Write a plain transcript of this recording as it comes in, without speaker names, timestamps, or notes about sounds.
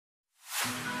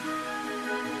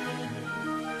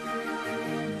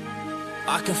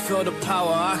I can feel the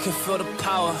power, I can feel the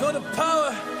power. Feel the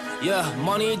power. Yeah,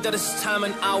 money that is time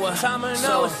and hour. Time and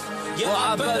so, hours. Yeah, well,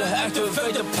 I better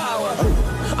activate the power.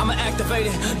 I'ma activate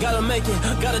it, gotta make it,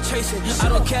 gotta chase it. I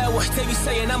don't care what they be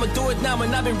saying, I'ma do it now.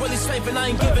 And I've been really slaving, I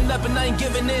ain't giving up and I ain't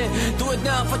giving in. Do it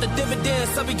now for the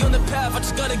dividends, I'll be on the path. I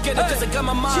just gotta get it, cause I got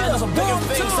my mind on some bigger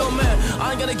things. So man,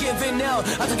 I ain't gonna give in now,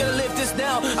 I just gotta live this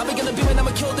now. I've been gonna be when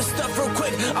I'ma kill this stuff real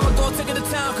quick. I'ma go take it to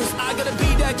town, cause I gotta be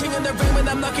that king in the ring. When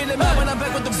I'm knocking it out, when I'm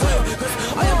back with the wheel. Cause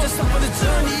I am just up on the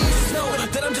journey, you just know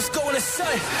that I'm just going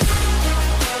insane.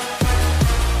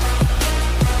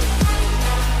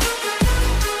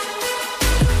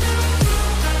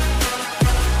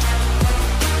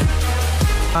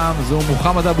 זו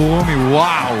מוחמד אבו רומי,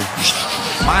 וואו,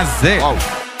 מה זה? וואו.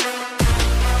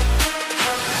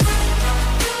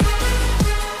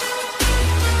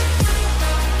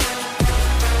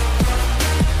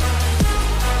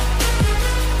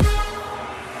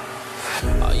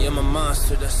 I am a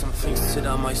monster, there's some things that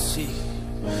I might see.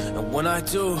 And when I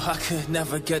do, I could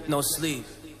never get no sleep.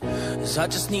 Cause I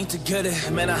just need to get it,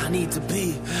 man, I need to be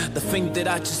the thing that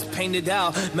I just painted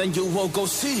out, man, you won't go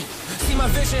see. See my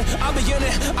vision, I'll be in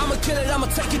it, I'ma kill it, I'ma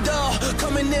take it all.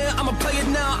 Coming in, I'ma play it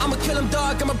now, I'ma kill him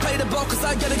dog, I'ma play the ball. Cause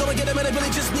I gotta go and get it, man, I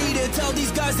really just need it. Tell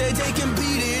these guys that they can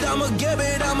beat it, I'ma give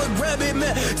it, I'ma grab it,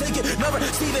 man. Take it, never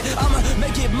receive it, I'ma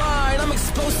make it mine. I'm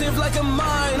explosive like a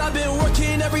mine, I've been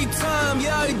working every time.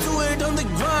 Yeah, I do it on the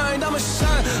grind, I'ma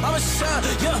shine,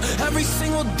 yeah, every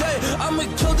single day. I'ma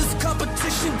kill this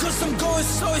competition, cause I'm going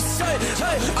so insane.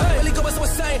 Hey, I really go so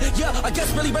insane. Yeah, I guess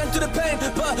really ran through the pain,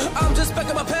 but I'm just back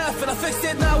on my path and I fixed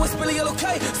it now. It's really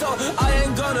okay. So I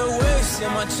ain't gonna waste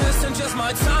my chance and just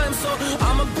my time. So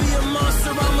I'ma be a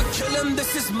monster, I'ma kill him.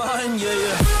 This is mine. Yeah,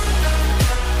 yeah.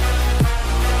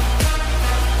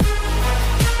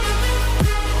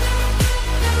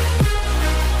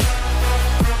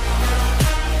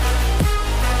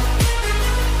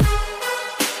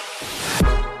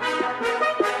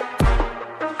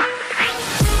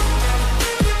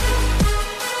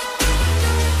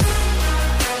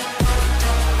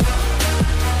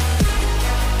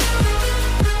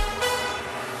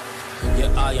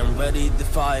 I am ready to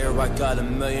fire, I got a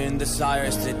million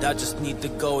desires that I just need to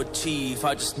go achieve,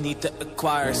 I just need to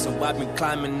acquire. So I've been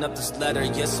climbing up this ladder,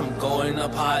 yes I'm going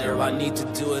up higher. I need to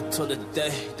do it till the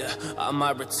day that I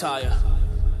might retire.